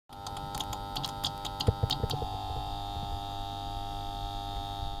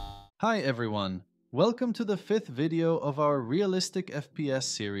Hi everyone, welcome to the fifth video of our Realistic FPS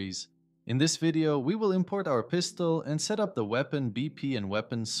series. In this video, we will import our pistol and set up the weapon BP and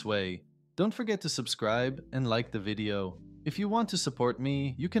weapon sway. Don't forget to subscribe and like the video. If you want to support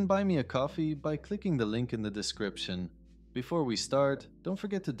me, you can buy me a coffee by clicking the link in the description. Before we start, don't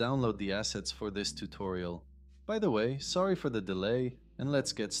forget to download the assets for this tutorial. By the way, sorry for the delay, and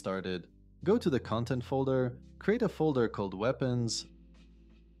let's get started. Go to the content folder, create a folder called weapons,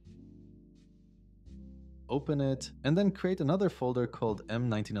 open it, and then create another folder called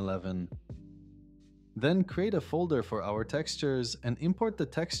M1911. Then create a folder for our textures and import the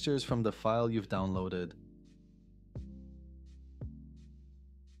textures from the file you've downloaded.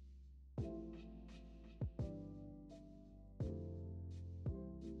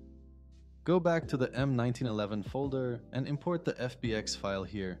 Go back to the M1911 folder and import the FBX file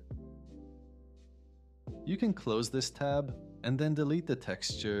here. You can close this tab and then delete the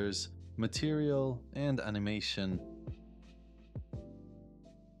textures, material, and animation.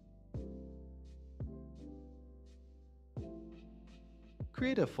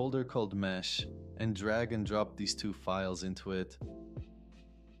 Create a folder called Mesh and drag and drop these two files into it.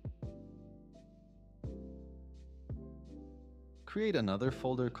 Create another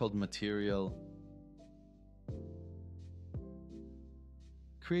folder called Material.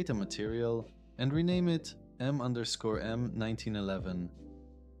 Create a material and rename it M_M1911.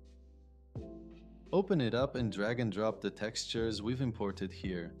 Open it up and drag and drop the textures we've imported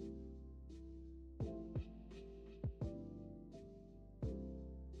here.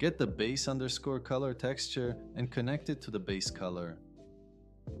 Get the base_color texture and connect it to the base color.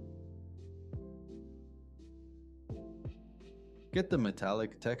 Get the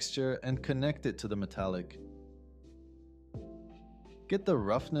metallic texture and connect it to the metallic. Get the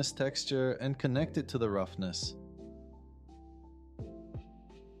roughness texture and connect it to the roughness.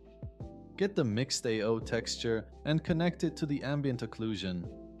 Get the mixed AO texture and connect it to the ambient occlusion.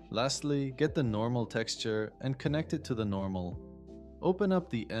 Lastly, get the normal texture and connect it to the normal. Open up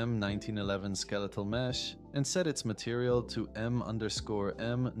the M1911 skeletal mesh and set its material to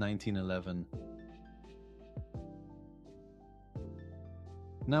M_M1911.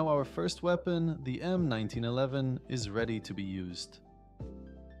 Now our first weapon, the M1911, is ready to be used.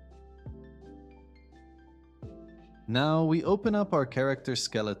 Now we open up our character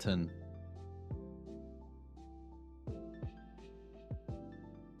skeleton.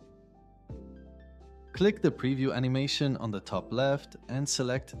 Click the preview animation on the top left and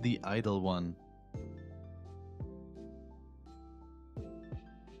select the idle one.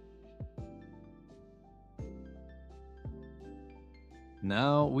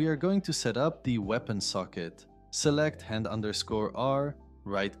 Now we are going to set up the weapon socket. Select hand_R,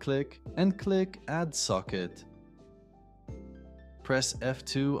 right click, and click Add Socket. Press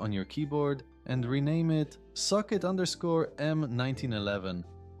F2 on your keyboard and rename it Socket_M1911.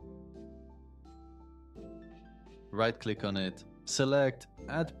 Right-click on it, select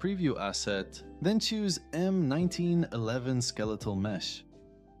Add Preview Asset, then choose M1911 Skeletal Mesh.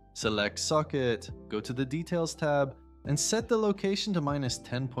 Select Socket, go to the Details tab, and set the location to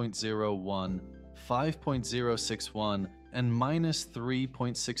 -10.01, 5.061, and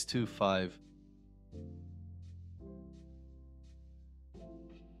 -3.625.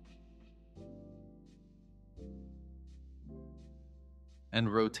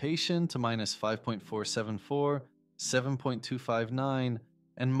 And rotation to -5.474, 7.259,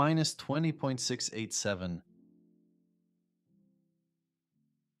 and -20.687.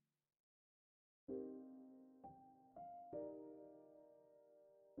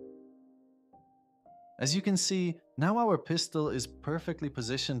 As you can see, now our pistol is perfectly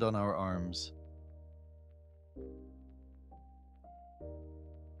positioned on our arms.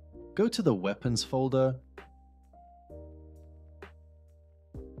 Go to the Weapons folder,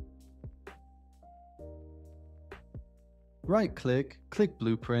 right-click, click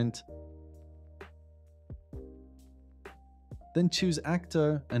Blueprint, then choose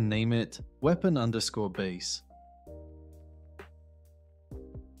Actor and name it Weapon_Base.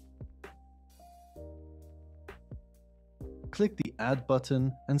 Click the Add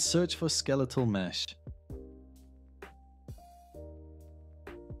button and search for Skeletal Mesh.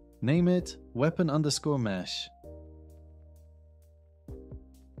 Name it Weapon_Mesh.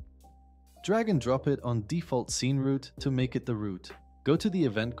 Drag and drop it on default scene root to make it the root. Go to the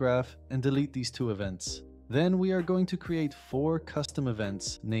event graph and delete these two events. Then we are going to create 4 custom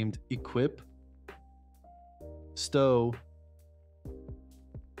events named Equip, Stow,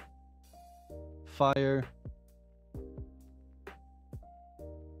 Fire,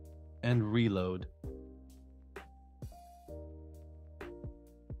 and Reload.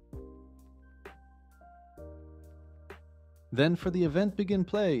 Then for the event begin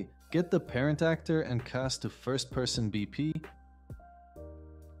play, get the parent actor and cast to first person BP.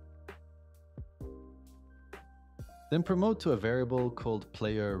 Then promote to a variable called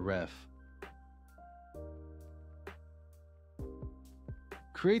player ref.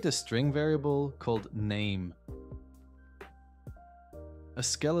 Create a string variable called name. A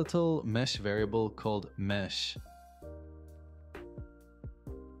skeletal mesh variable called mesh.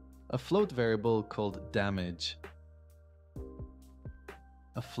 A float variable called damage.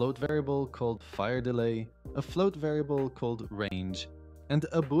 A float variable called fire delay, a float variable called range, and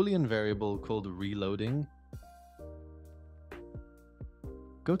a boolean variable called reloading.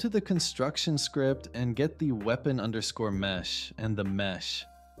 Go to the construction script and get the weapon underscore mesh and the mesh.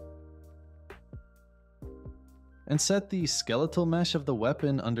 And set the skeletal mesh of the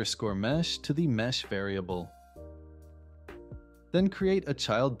weapon underscore mesh to the mesh variable. Then create a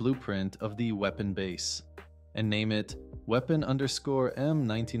child blueprint of the weapon base and name it weapon underscore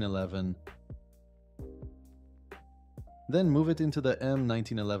M1911. Then move it into the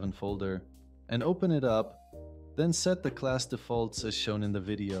M1911 folder and open it up, then set the class defaults as shown in the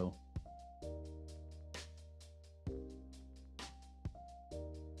video.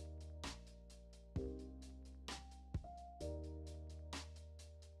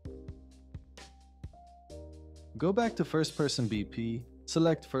 Go back to first person BP,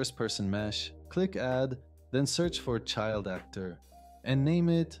 select first person mesh, click add, then search for child actor and name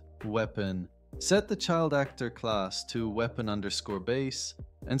it weapon. Set the child actor class to weapon underscore base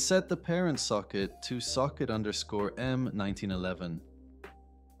and set the parent socket to socket underscore M1911.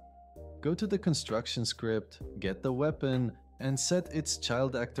 Go to the construction script, get the weapon and set its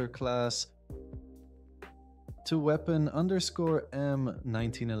child actor class to weapon underscore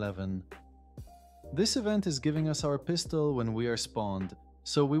M1911. This event is giving us our pistol when we are spawned,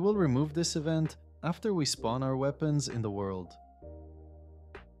 so we will remove this event after we spawn our weapons in the world.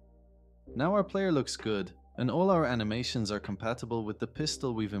 Now our player looks good, and all our animations are compatible with the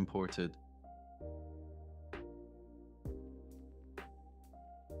pistol we've imported.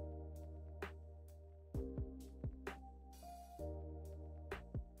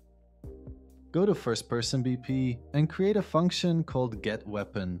 Go to first person BP and create a function called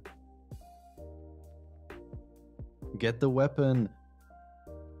getWeapon. Get the weapon,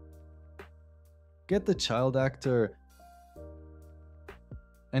 get the child actor,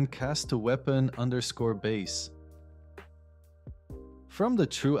 and cast to weapon underscore base. From the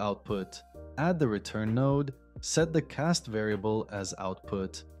true output, add the return node, set the cast variable as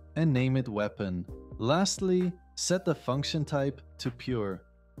output, and name it weapon. Lastly, set the function type to pure.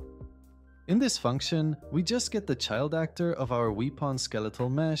 In this function, we just get the child actor of our weapon skeletal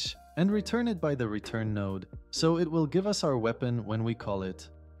mesh and return it by the return node, so it will give us our weapon when we call it.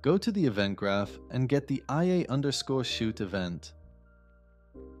 Go to the event graph and get the IA underscore shoot event.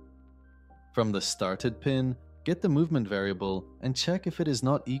 From the started pin, get the movement variable and check if it is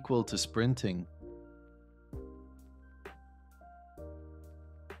not equal to sprinting.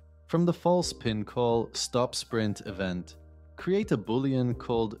 From the false pin call stop sprint event, create a boolean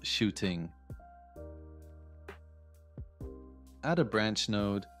called shooting. Add a branch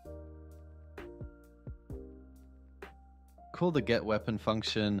node. Call the getWeapon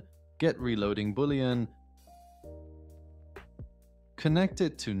function, getReloading boolean, connect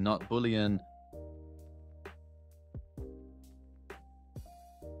it to not boolean,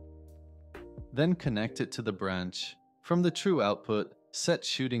 then connect it to the branch. From the true output, set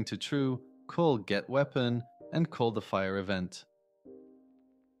shooting to true, call getWeapon, and call the fire event.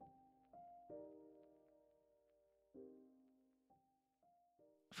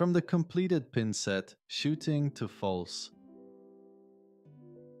 From the completed pin set, shooting to false.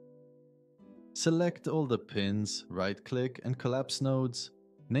 Select all the pins, right-click and collapse nodes,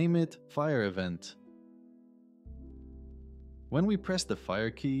 name it fire event. When we press the fire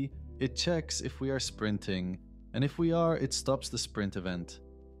key, it checks if we are sprinting, and if we are, it stops the sprint event.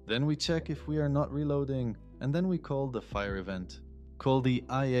 Then we check if we are not reloading, and then we call the fire event. Call the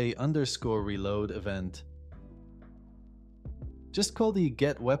IA underscore reload event. Just call the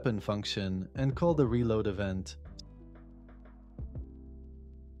getWeapon function and call the reload event.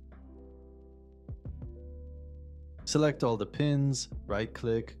 Select all the pins,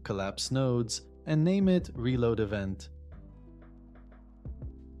 right-click, collapse nodes, and name it reload event.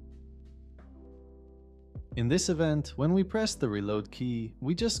 In this event, when we press the reload key,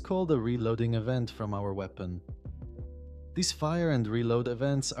 we just call the reloading event from our weapon. These fire and reload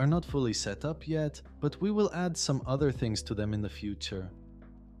events are not fully set up yet, but we will add some other things to them in the future.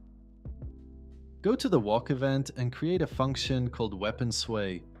 Go to the walk event and create a function called weapon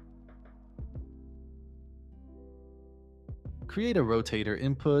sway. Create a rotator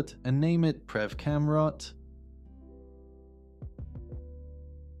input and name it PrevCamRot.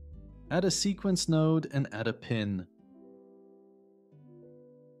 Add a sequence node and add a pin.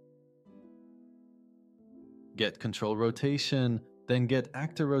 Get control rotation, then get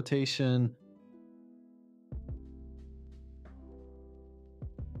actor rotation.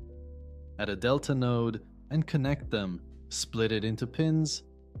 Add a delta node and connect them. Split it into pins.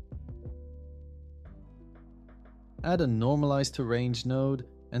 Add a normalize to range node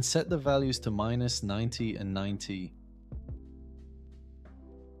and set the values to -90 and 90.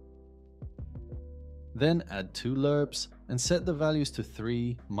 Then add 2 lerps and set the values to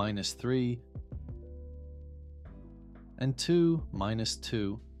 3, -3, and 2,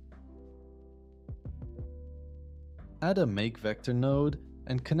 -2. Add a make vector node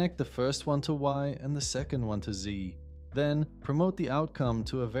and connect the first one to Y and the second one to Z. Then promote the outcome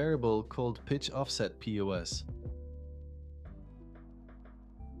to a variable called pitch offset POS.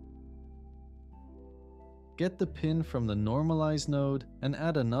 Get the pin from the normalize node and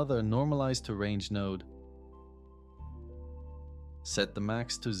add another normalize to range node. Set the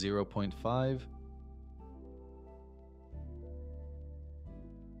max to 0.5.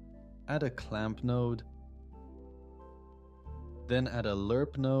 Add a clamp node. Then add a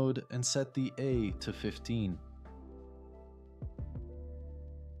lerp node and set the A to 15.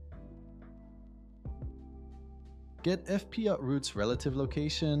 Get FP.root's relative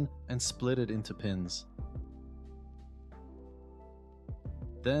location and split it into pins.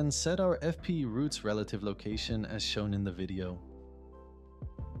 Then set our FP root's relative location as shown in the video.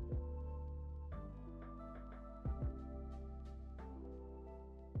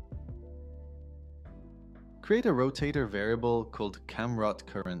 Create a rotator variable called camRot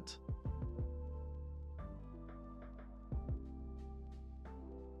current.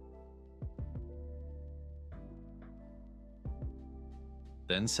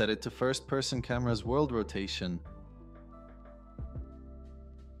 Then set it to first-person camera's world rotation.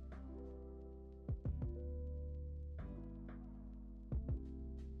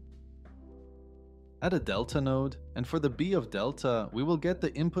 Add a delta node, and for the B of delta, we will get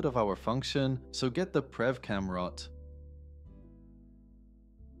the input of our function, so get the PrevCamRot.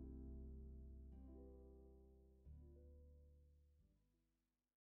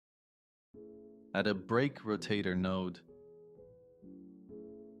 Add a break rotator node.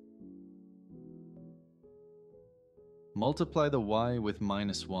 Multiply the Y with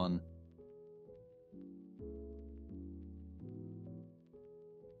 -1.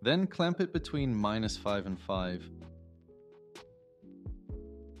 Then clamp it between -5 and 5.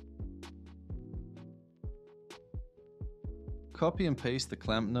 Copy and paste the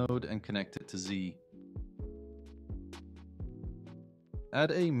clamp node and connect it to Z.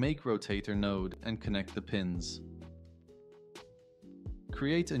 Add a make rotator node and connect the pins.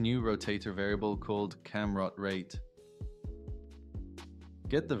 Create a new rotator variable called camRotRate.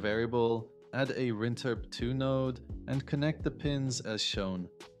 Get the variable, add a rinterp2 node and connect the pins as shown.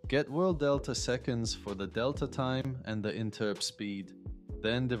 Get world delta seconds for the delta time and the interp speed.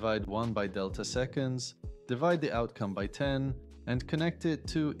 Then divide 1 by delta seconds, divide the outcome by 10, and connect it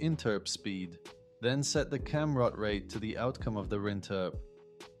to interp speed. Then set the camRot rate to the outcome of the rinterp.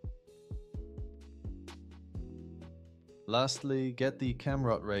 Lastly, get the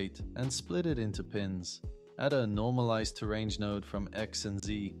camRot rate and split it into pins. Add a normalized to range node from X and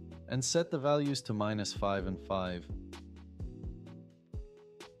Z, and set the values to -5 and 5.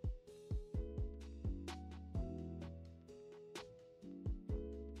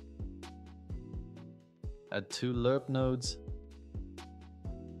 Add 2 lerp nodes,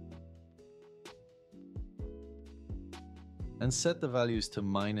 and set the values to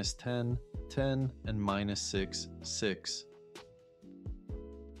 -10, 10, and -6, 6.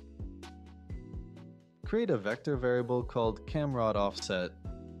 Create a vector variable called camRotOffset.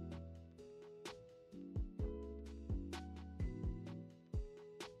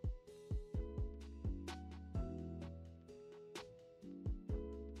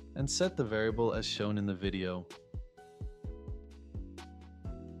 And set the variable as shown in the video.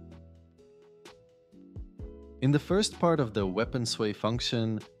 In the first part of the weapon sway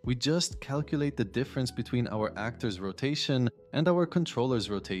function, we just calculate the difference between our actor's rotation and our controller's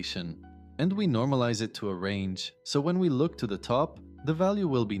rotation, and we normalize it to a range, so when we look to the top, the value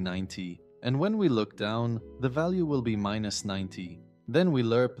will be 90, and when we look down, the value will be -90. Then we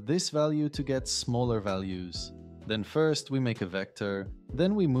lerp this value to get smaller values. Then first we make a vector,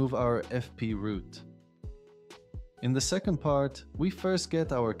 then we move our FP root. In the second part, we first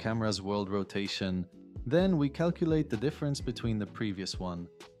get our camera's world rotation, then we calculate the difference between the previous one.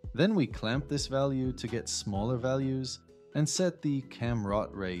 Then we clamp this value to get smaller values, and set the cam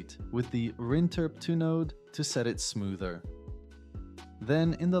rot rate with the Rinterp2 node to set it smoother.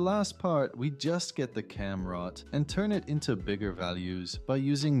 Then in the last part, we just get the cam rot and turn it into bigger values by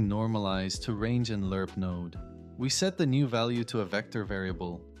using normalize to range and lerp node. We set the new value to a vector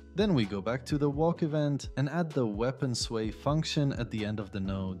variable. Then we go back to the walk event and add the weapon sway function at the end of the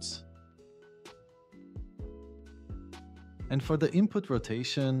nodes. And for the input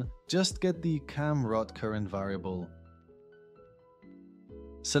rotation, just get the cam rot current variable.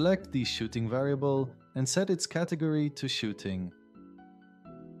 Select the shooting variable and set its category to shooting.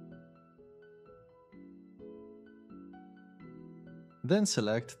 Then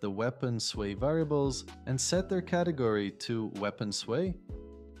select the weapon sway variables and set their category to weapon sway.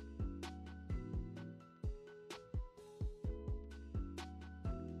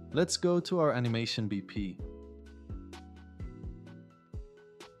 Let's go to our animation BP.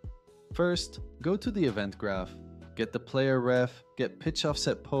 First, go to the event graph, get the player ref, get pitch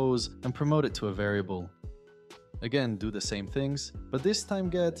offset pose, and promote it to a variable. Again, do the same things, but this time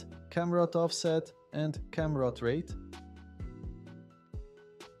get cam rot offset and cam rot rate.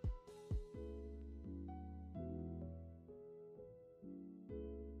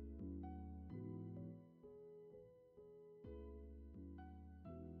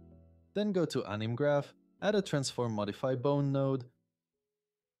 Then go to anim graph, add a transform modify bone node,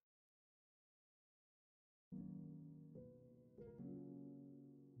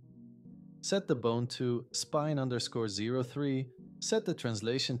 set the bone to spine_03, set the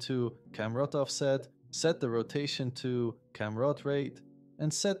translation to cam rot offset, set the rotation to cam rot rate,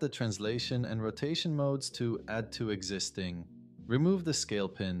 and set the translation and rotation modes to add to existing. Remove the scale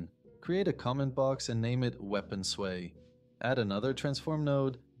pin, create a comment box and name it weapon sway. Add another transform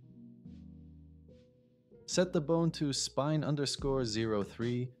node, set the bone to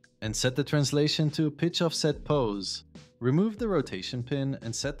spine_03, and set the translation to pitch offset pose. Remove the rotation pin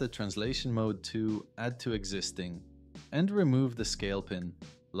and set the translation mode to add to existing. And remove the scale pin.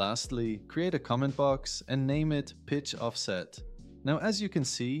 Lastly, create a comment box and name it pitch offset. Now as you can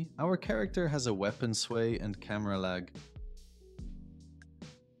see, our character has a weapon sway and camera lag.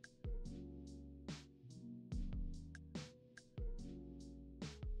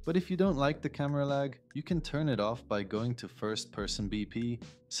 But if you don't like the camera lag, you can turn it off by going to first person BP,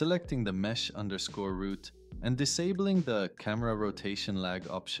 selecting the mesh_root, and disabling the camera rotation lag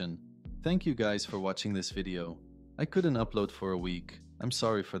option. Thank you guys for watching this video. I couldn't upload for a week, I'm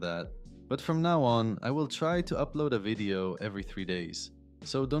sorry for that. But from now on, I will try to upload a video every 3 days.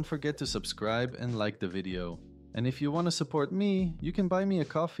 So don't forget to subscribe and like the video. And if you want to support me, you can buy me a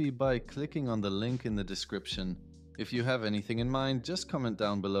coffee by clicking on the link in the description. If you have anything in mind, just comment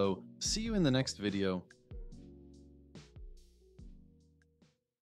down below. See you in the next video.